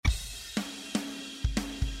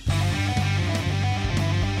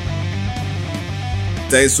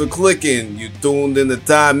thanks for clicking. You tuned in the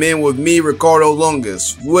Time In with me, Ricardo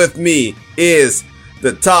Lungas. With me is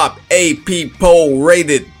the top AP poll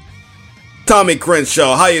rated Tommy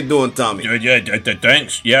Crenshaw. How you doing, Tommy?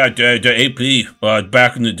 Thanks. Yeah, the AP,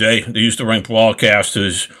 back in the day, they used to rank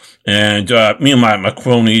broadcasters. And me and my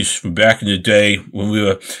cronies from back in the day, when we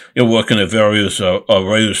were working at various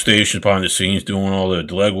radio stations behind the scenes, doing all the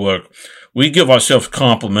legwork, we give ourselves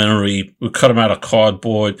complimentary. We cut them out of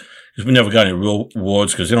cardboard because we never got any real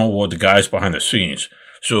awards because they don't award the guys behind the scenes.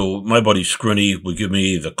 So my buddy Scrinny would give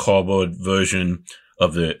me the cardboard version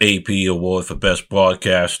of the AP award for best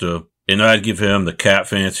broadcaster. And I'd give him the Cat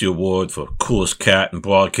Fancy Award for coolest cat in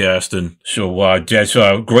broadcasting. So that's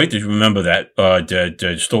great that you remember that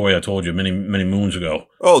story I told you many moons ago.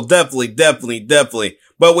 Oh, definitely.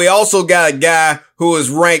 But we also got a guy who is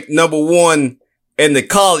ranked number one in the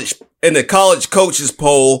college coaches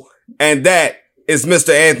poll, and that is Mr.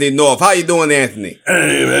 Anthony North. How you doing, Anthony?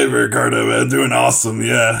 Hey, Ricardo, man, doing awesome.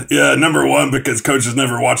 Yeah, number one because coaches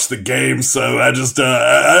never watch the game, so I just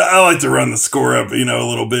I like to run the score up, a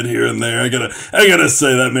little bit here and there. I gotta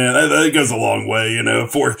say that, man, that goes a long way.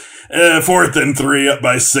 Fourth and 3 up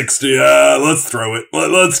by 60. Let's throw it.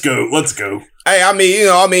 Let's go. Hey,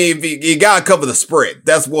 if you gotta cover the spread.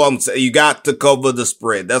 That's what I'm saying. You got to cover the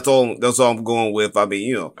spread. That's all I'm going with. What are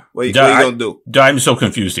you gonna do? I'm so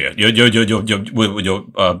confused here.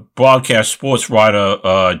 Your broadcast sports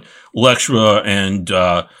writer, lecturer, and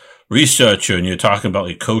researcher, and you're talking about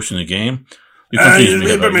like coaching the game. You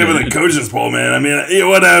put me with a coach's poll, man. I mean,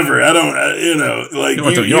 whatever. I don't,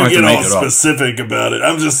 you get all specific about it.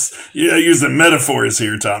 I'm just using metaphors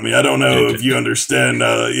here, Tommy. I don't know if you understand,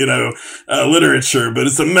 literature, but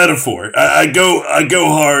it's a metaphor. I go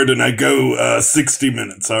hard and I go 60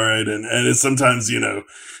 minutes, all right? And it's sometimes, Anthony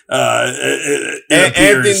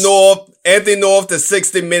North, the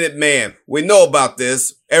 60-minute man. We know about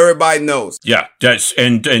this. Everybody knows. Yeah, that's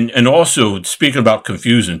and also speaking about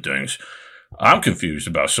confusing things. I'm confused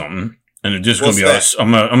about something, and it's just going to be us.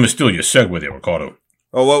 I'm gonna steal your segue there, Ricardo.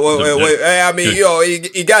 Oh, wait. Hey,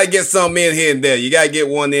 you got to get something in here and there. You got to get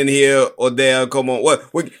one in here or there. Come on.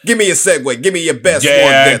 Give me your segue. Give me your best one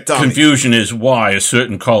there, Tommy. Confusion is why a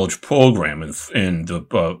certain college program in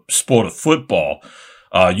the sport of football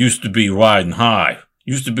used to be riding high.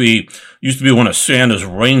 Used to be one of Santa's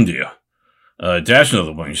reindeer. That's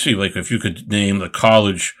another one. You see, like if you could name the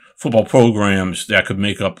college football programs that could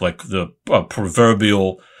make up like the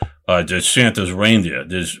proverbial Santa's reindeer.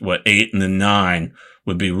 There's 8 and then 9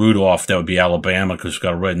 would be Rudolph. That would be Alabama because it's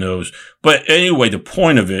got a red nose. But anyway, the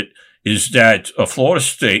point of it is that Florida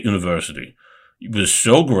State University was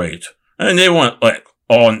so great, and they went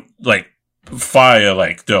on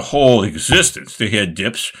fire their whole existence. They had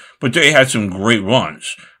dips, but they had some great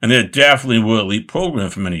runs, and they definitely were an elite program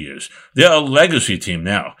for many years. They're a legacy team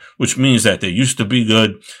now, which means that they used to be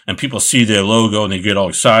good, and people see their logo and they get all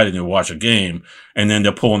excited and they watch a game, and then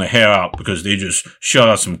they're pulling their hair out because they just shut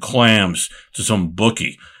out some clams to some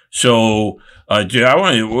bookie. So, I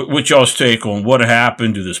want y'all's take on what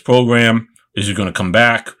happened to this program. Is it going to come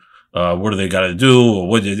back? What do they got to do? Or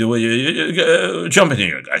what do they do? Jump in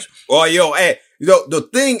here, guys. Well, the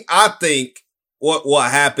thing I think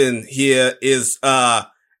what happened here is a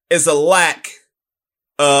lack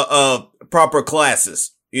of proper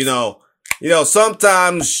classes.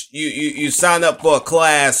 Sometimes you sign up for a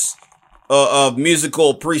class of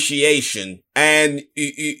musical appreciation and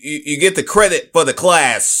you get the credit for the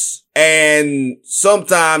class, and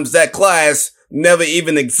sometimes that class never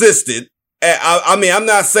even existed. I'm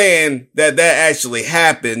not saying that actually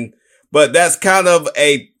happened, but that's kind of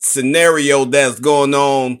a scenario that's going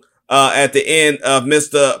on at the end of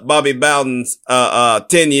Mr. Bobby Bowden's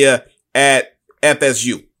tenure at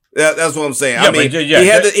FSU. That's what I'm saying. He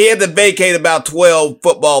had to vacate about 12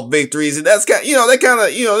 football victories, and that's kind of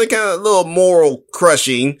a little moral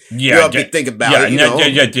crushing. Yeah, if you think about it.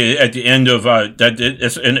 At the end of that,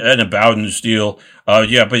 it's in a Bowden's deal. But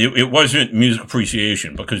it wasn't music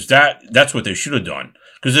appreciation because that's what they should have done.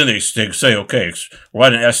 Because then they say, okay,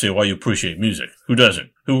 write an essay why you appreciate music. Who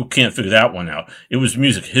doesn't? Who can't figure that one out? It was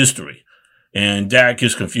music history. And that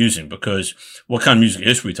gets confusing because what kind of music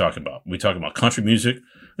history are we talking about? We talking about country music?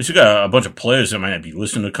 You got a bunch of players that might not be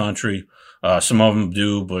listening to country. Some of them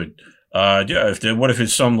do, but what if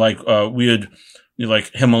it's some weird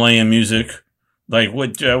Himalayan music?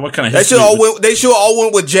 What kind of history? They should all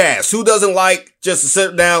went with jazz. Who doesn't like just to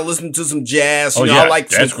sit down, listen to some jazz. I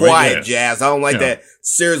like some quiet jazz. I don't like that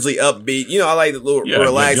seriously upbeat. I like a little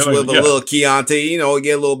relax with a little Chianti.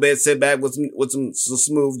 Get a little bit, sit back with some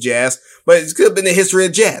smooth jazz. But it could have been the history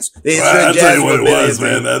of jazz. I'll tell you what it was,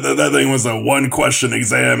 man. That thing was a 1-question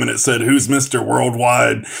exam, and it said, "Who's Mr.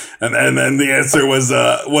 Worldwide?" And then the answer was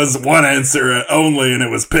one answer only, and it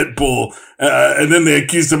was Pitbull. And then they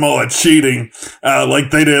accused them all of cheating, like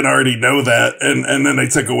they didn't already know that. And then they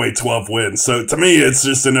took away 12 wins. So to me, it's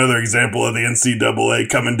just another example of the NCAA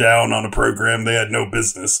coming down on a program they had no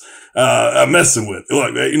business, messing with.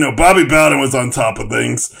 Look, Bobby Bowden was on top of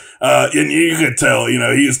things. And you could tell, he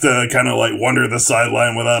used to kind of like wander the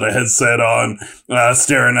sideline without a headset on,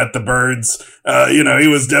 staring at the birds. He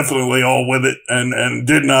was definitely all with it and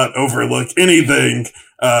did not overlook anything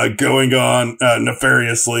going on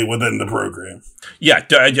nefariously within the program. Yeah,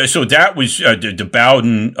 so that was the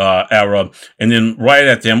Bowden era, and then right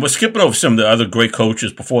at them, we're skipping over some of the other great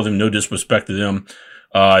coaches before them. No disrespect to them,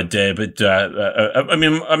 Dave, but I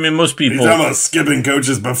mean, most people. You're talking about skipping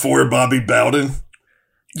coaches before Bobby Bowden.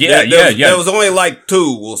 Yeah. There was only like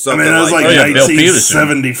 2 or something. It was like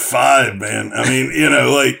 1975, man. I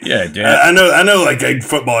know like egg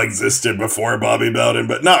football existed before Bobby Bowden,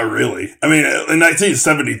 but not really. In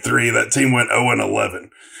 1973, that team went 0-11.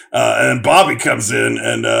 And Bobby comes in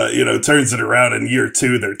and, turns it around in year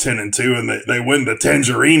 2. They're 10-2 and they win the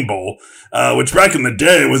Tangerine Bowl, which back in the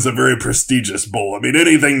day was a very prestigious bowl.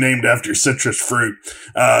 Anything named after citrus fruit,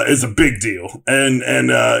 is a big deal. And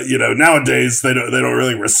nowadays they don't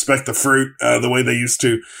really respect the fruit, the way they used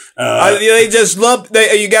to. They just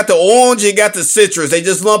you got the orange, you got the citrus. They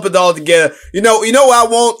just lump it all together. What I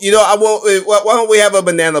want, why don't we have a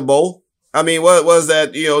banana bowl? What was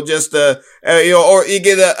that? Or you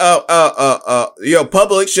get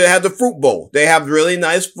Publix should have the fruit bowl. They have really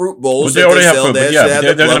nice fruit bowls. Well, they already have fruit bowls. Yeah,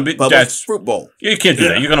 they're going to be Publix fruit bowl. You can't do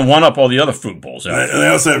that. You're going to one up all the other fruit bowls. And they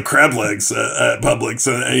also have crab legs at Publix.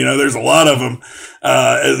 There's a lot of them.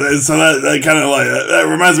 So that kind of like, that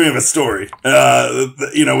reminds me of a story,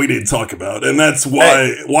 we didn't talk about. And that's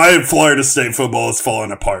why Florida State football is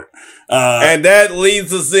falling apart. And that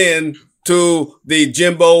leads us in to the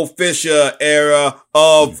Jimbo Fisher era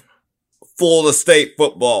of Florida State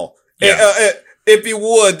football. Yeah. If you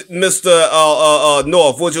would, Mr.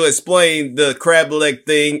 North, would you explain the crab leg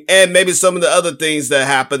thing and maybe some of the other things that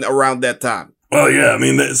happened around that time? Well, yeah,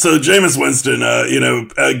 so Jameis Winston, a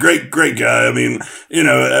great guy.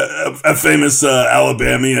 A famous,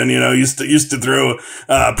 Alabamian, used to throw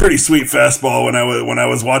a pretty sweet fastball when I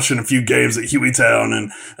was watching a few games at Hueytown.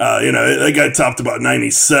 And, that guy topped about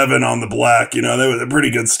 97 on the black, they were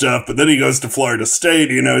pretty good stuff. But then he goes to Florida State,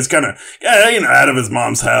 he's kind of, out of his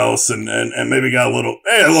mom's house and maybe got a little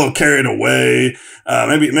carried away.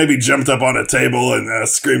 Maybe jumped up on a table and,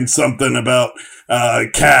 screamed something about,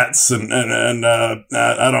 cats and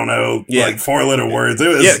I don't know, like 4-letter words. It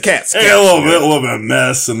was cats. A little bit of a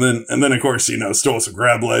mess, and then of course stole some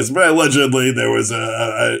crab legs. But allegedly there was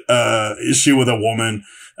a issue with a woman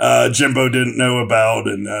Jimbo didn't know about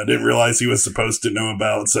and didn't realize he was supposed to know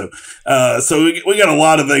about. So we got a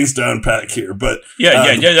lot of things to unpack here. But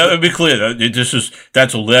to be clear,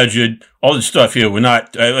 that's alleged. All this stuff here,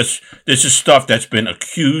 this is stuff that's been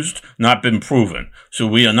accused, not been proven. So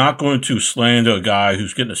we are not going to slander a guy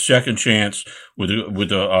who's getting a second chance with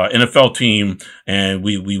the NFL team, and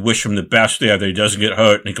we wish him the best there, that he doesn't get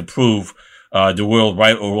hurt and he can prove the world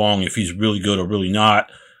right or wrong if he's really good or really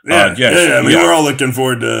not. We're all looking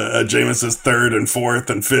forward to Jameis's 3rd and 4th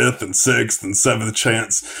and 5th and 6th and 7th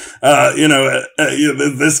chance.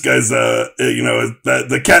 This guy's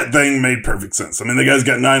the cat thing made perfect sense. The guy's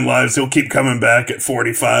got 9 lives. He'll keep coming back at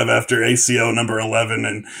 45 after ACL number 11,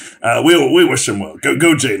 and we wish him well.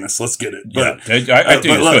 Go Jameis, let's get it. But I think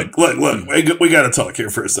it's good. Look, we got to talk here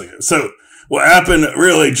for a second. So. What happened,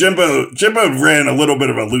 really, Jimbo ran a little bit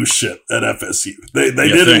of a loose ship at FSU. They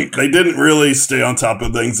didn't really stay on top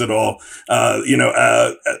of things at all.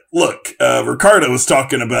 Ricardo was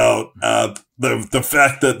talking about, the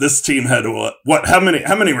fact that this team had how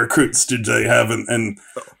many recruits did they have in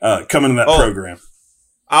coming to that program?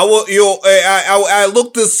 I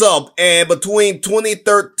looked this up, and between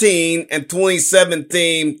 2013 and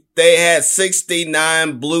 2017, they had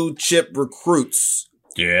 69 blue chip recruits.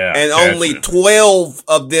 Yeah. And only 12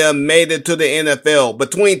 of them made it to the NFL.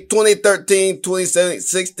 Between 2013, 2017,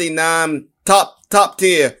 69 top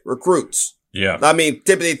tier recruits. Yeah.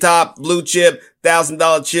 Tippity top, blue chip,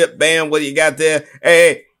 $1,000 chip, bam, what you got there?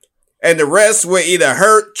 Hey, and the rest were either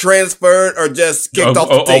hurt, transferred, or just kicked off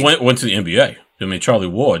the team. Went to the NBA. I mean, Charlie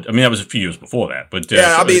Ward. I mean, that was a few years before that. But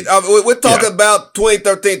we're talking about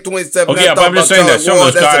 2013, 2017. Okay, but I'm just saying that some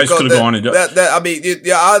of those guys could have gone and done.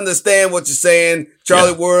 I understand what you're saying.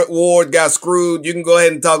 Charlie Ward got screwed. You can go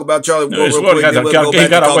ahead and talk about Charlie Ward real quick, and then we'll go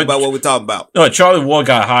back and talk about what we're talking about. No, Charlie Ward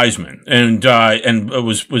got Heisman and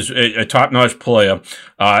was a top-notch player.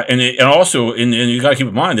 And also, and you got to keep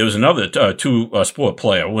in mind, there was another two-sport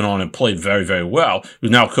player who went on and played very, very well,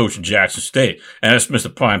 who's now coaching Jackson State, and that's Mr.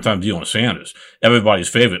 Primetime Deion Sanders, everybody's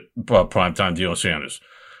favorite Primetime Deion Sanders,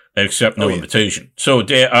 except no invitation. So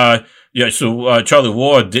Charlie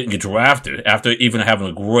Ward didn't get drafted after even having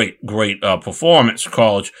a great performance in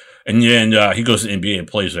college, and then he goes to the NBA and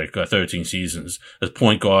plays like 13 seasons as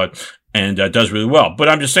point guard. And does really well. But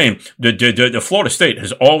I'm just saying, the Florida State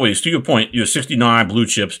has always, to your point, 69 blue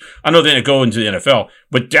chips. I know they didn't go into the NFL,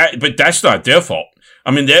 but that's not their fault. I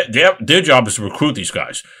mean, their job is to recruit these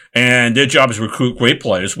guys, and their job is to recruit great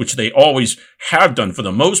players, which they always have done for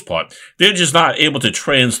the most part. They're just not able to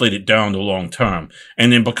translate it down to long term.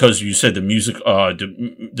 And then because you said the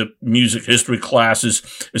music history classes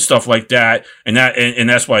and stuff like that, and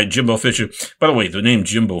that's why Jimbo Fisher. By the way, the name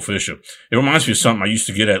Jimbo Fisher, it reminds me of something I used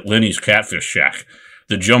to get at Lenny's Catfish Shack,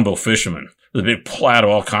 the Jumbo Fisherman. The big platter,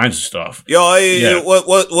 all kinds of stuff. What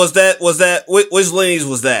was that? Which Lenny's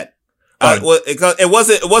was that?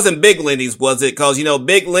 It wasn't Big Lenny's, was it? Because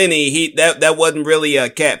Big Lenny, that wasn't really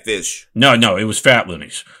a catfish. No, it was Fat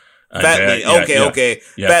Lenny's. Fat Lenny, okay.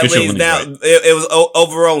 Yeah, Fat Lenny's now. Right. It was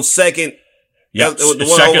over on Second. Yeah,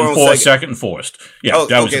 Second and Forest. Yeah,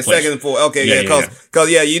 that was Second and Forest. Okay,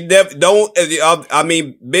 because you never don't. I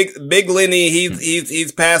mean, Big Lenny,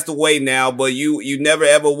 he's passed away now, but you never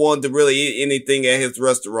ever wanted to really eat anything at his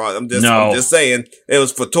restaurant. I'm just saying it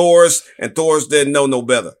was for tourists, and tourists didn't know no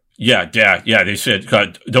better. Yeah. They said,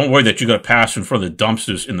 don't worry that you're going to pass in front of the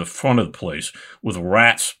dumpsters in the front of the place with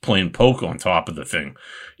rats playing poker on top of the thing.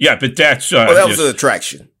 Yeah, but that's... that was an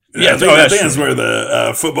attraction. Yeah, I think that's where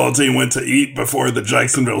the football team went to eat before the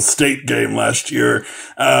Jacksonville State game last year,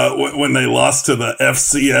 when they lost to the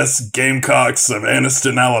FCS Gamecocks of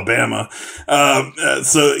Anniston, Alabama.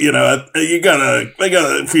 So they got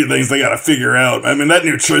a few things they got to figure out. I mean, that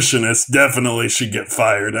nutritionist definitely should get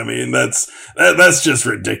fired. I mean, that's just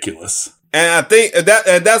ridiculous. And I think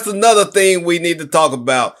that's another thing we need to talk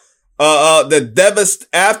about.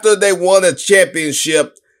 After they won a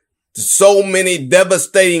championship, so many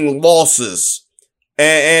devastating losses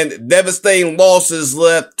and devastating losses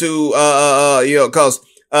left to, cause,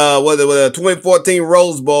 with the 2014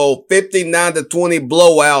 Rose Bowl, 59-20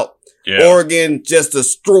 blowout. Yeah. Oregon just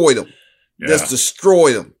destroyed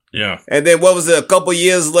them. Yeah. And then what was it, a couple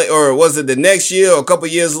years later, or was it the next year or a couple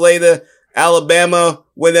years later, Alabama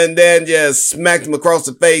went in there and just smacked them across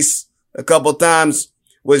the face a couple times.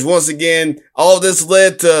 Which once again, all this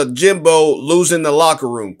led to Jimbo losing the locker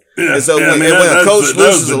room. Yeah, and so when a coach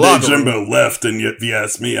loses the locker room, Jimbo left. And if you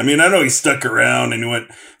ask me, I mean, I know he stuck around and he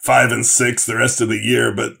went 5-6 the rest of the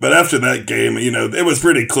year, but after that game, it was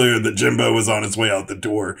pretty clear that Jimbo was on his way out the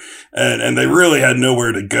door, and they really had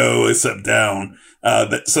nowhere to go except down.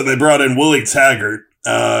 So they brought in Willie Taggart,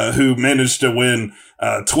 who managed to win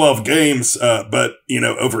 12 games, but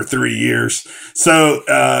over 3 years. So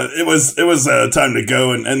it was time to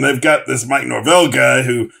go, and they've got this Mike Norvell guy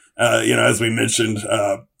who as we mentioned,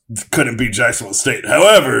 couldn't beat Jacksonville State.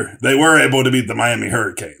 However, they were able to beat the Miami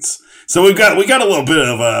Hurricanes. So we got a little bit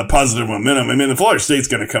of positive momentum. I mean, the Florida State's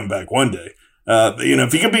going to come back one day.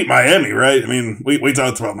 If you can beat Miami, right? I mean, we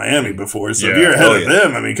talked about Miami before. So if you're ahead of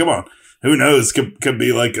them, I mean, come on. Who knows? Could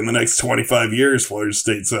be like in the next 25 years, Florida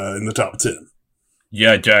State's in the top 10.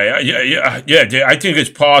 Yeah. I think it's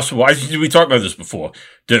possible. We talked about this before.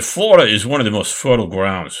 That Florida is one of the most fertile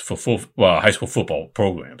grounds for high school football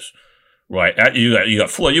programs. Right? You got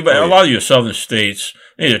Florida. You got a lot of your southern states.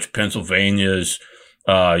 You got Pennsylvania's.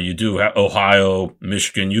 You do have Ohio,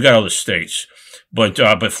 Michigan. You got other states, but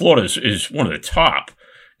Florida is one of the top.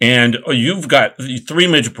 And you've got 3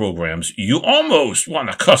 major programs. You almost want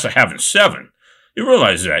the cusp of having 7. You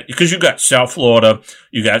realize that because you got South Florida,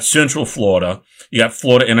 you got Central Florida, you got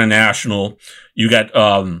Florida International, you got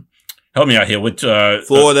help me out here with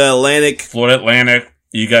Florida Atlantic.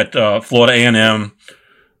 You got Florida A&M.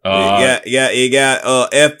 You got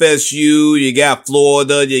FSU. You got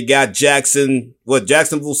Florida. You got Jackson.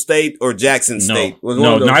 Jacksonville State or Jackson State?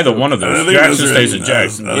 No, neither one of those. Jackson State's a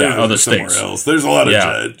Jackson. Other states. Else. There's a lot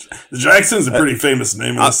of Jackson's a pretty famous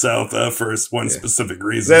name in the South for one specific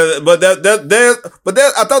reason. But I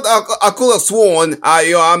thought I could have sworn.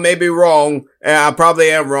 I may be wrong, and I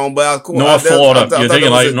probably am wrong. But North Florida. You're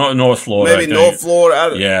thinking like North Florida. Maybe North Florida.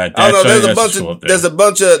 I don't know. There's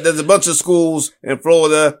a bunch of schools in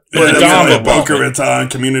Florida. Boca Raton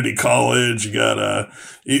Community College. You got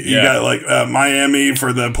you got like Miami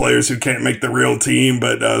for the players who can't make the real team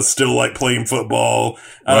but still like playing football.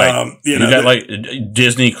 Right. You got like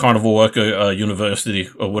Disney Carnival Worker University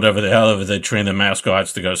or whatever the hell they train their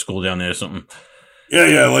mascots to go to school down there or something.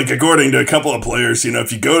 Yeah. Like according to a couple of players,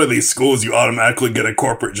 if you go to these schools, you automatically get a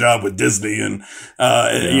corporate job with Disney, and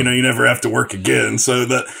you never have to work again. So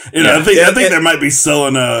that I think they might be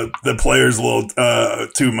selling the players a little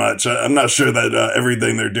too much. I'm not sure that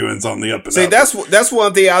everything they're doing is on the up and up. See, that's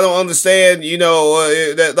one thing I don't understand.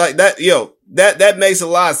 That makes a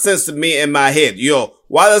lot of sense to me in my head.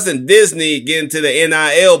 Why doesn't Disney get into the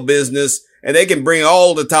NIL business? And they can bring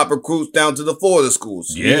all the top recruits down to the Florida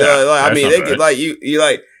schools. Yeah. They could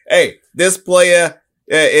hey, this player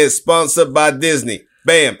is sponsored by Disney.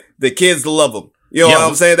 Bam. The kids love them. You know what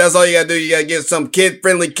I'm saying? That's all you gotta do. You gotta get some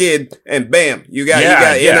friendly kid and bam, you got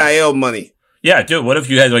NIL money. Yeah, dude, what if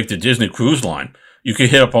you had like the Disney Cruise Line? You could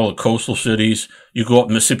hit up all the coastal cities. You go up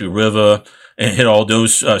Mississippi River and hit all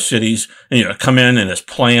those cities, and come in and it's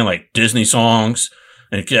playing like Disney songs,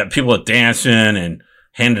 and people are dancing and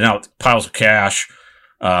handing out piles of cash,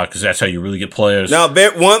 because that's how you really get players. Now,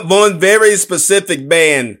 one very specific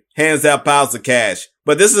band hands out piles of cash,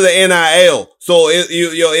 but this is an NIL, so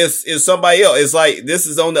it's somebody else. It's like this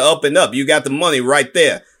is on the up and up. You got the money right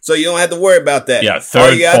there, so you don't have to worry about that. Yeah,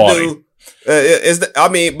 third party. But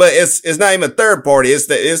it's not even a third party. It's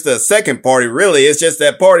the second party, really. It's just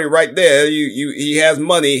that party right there. He has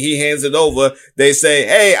money. He hands it over. They say,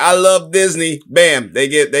 "Hey, I love Disney." Bam. They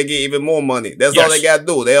get even more money. That's all they got to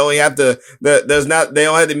do. They only have to, they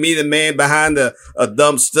don't have to meet a man behind a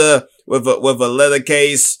dumpster with a leather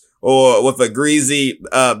case or with a greasy,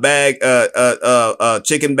 bag,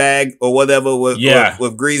 chicken bag or whatever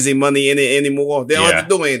with greasy money in it anymore. They don't have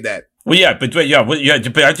to do any of that. Well, but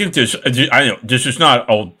I think this is not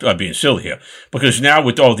all being silly here, because now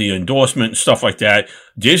with all the endorsement and stuff like that,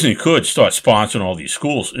 Disney could start sponsoring all these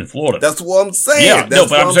schools in Florida. That's what I'm saying. Yeah,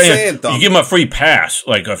 I'm saying you give them a free pass,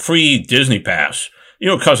 like a free Disney pass.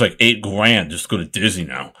 It costs like $8,000 just to go to Disney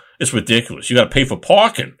now. It's ridiculous. You got to pay for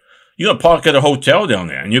parking. You got to park at a hotel down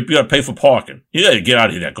there, and you got to pay for parking. You got to get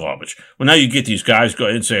out of that garbage. Well, now you get these guys go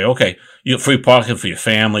and say, okay, you get free parking for your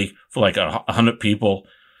family for like 100 people.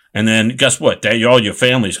 And then guess what? All your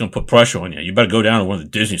family's going to put pressure on you. You better go down to one of the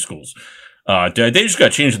Disney schools. They just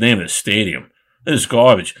got to change the name of the stadium. This is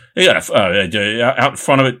garbage. They got out in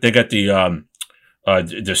front of it. They got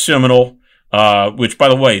the Seminole, which by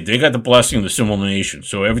the way, they got the blessing of the Seminole Nation.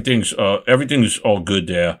 So everything's all good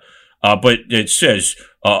there. But it says,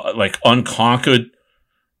 like unconquered.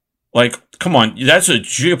 Like, come on.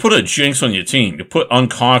 You put a jinx on your team. You put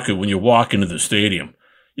unconquered when you walk into the stadium.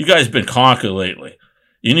 You guys have been conquered lately.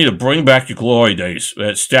 You need to bring back your glory days.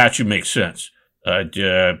 That statue makes sense. Let's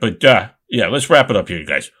wrap it up here,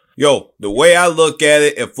 guys. Yo, the way I look at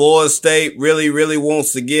it, if Florida State really, really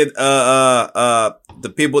wants to get,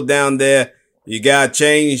 the people down there, you gotta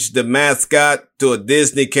change the mascot to a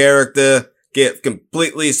Disney character, get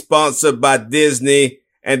completely sponsored by Disney,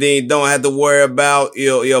 and then you don't have to worry about,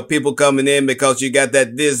 people coming in because you got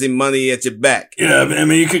that Disney money at your back. Yeah, I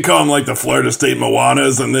mean, you could call them like the Florida State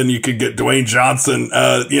Moanas, and then you could get Dwayne Johnson,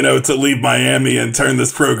 to leave Miami and turn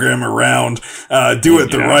this program around. Do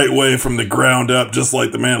it the right way from the ground up, just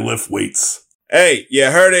like the man lift weights. Hey, you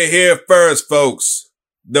heard it here first, folks.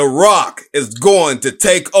 The Rock is going to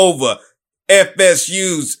take over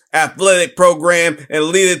FSU's athletic program and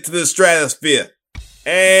lead it to the stratosphere.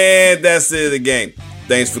 And that's it again.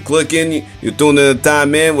 Thanks for clicking. You're tuning in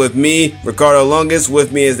Time In with me, Ricardo Lungus.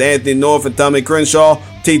 With me is Anthony North and Tommy Crenshaw,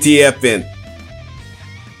 TTFN.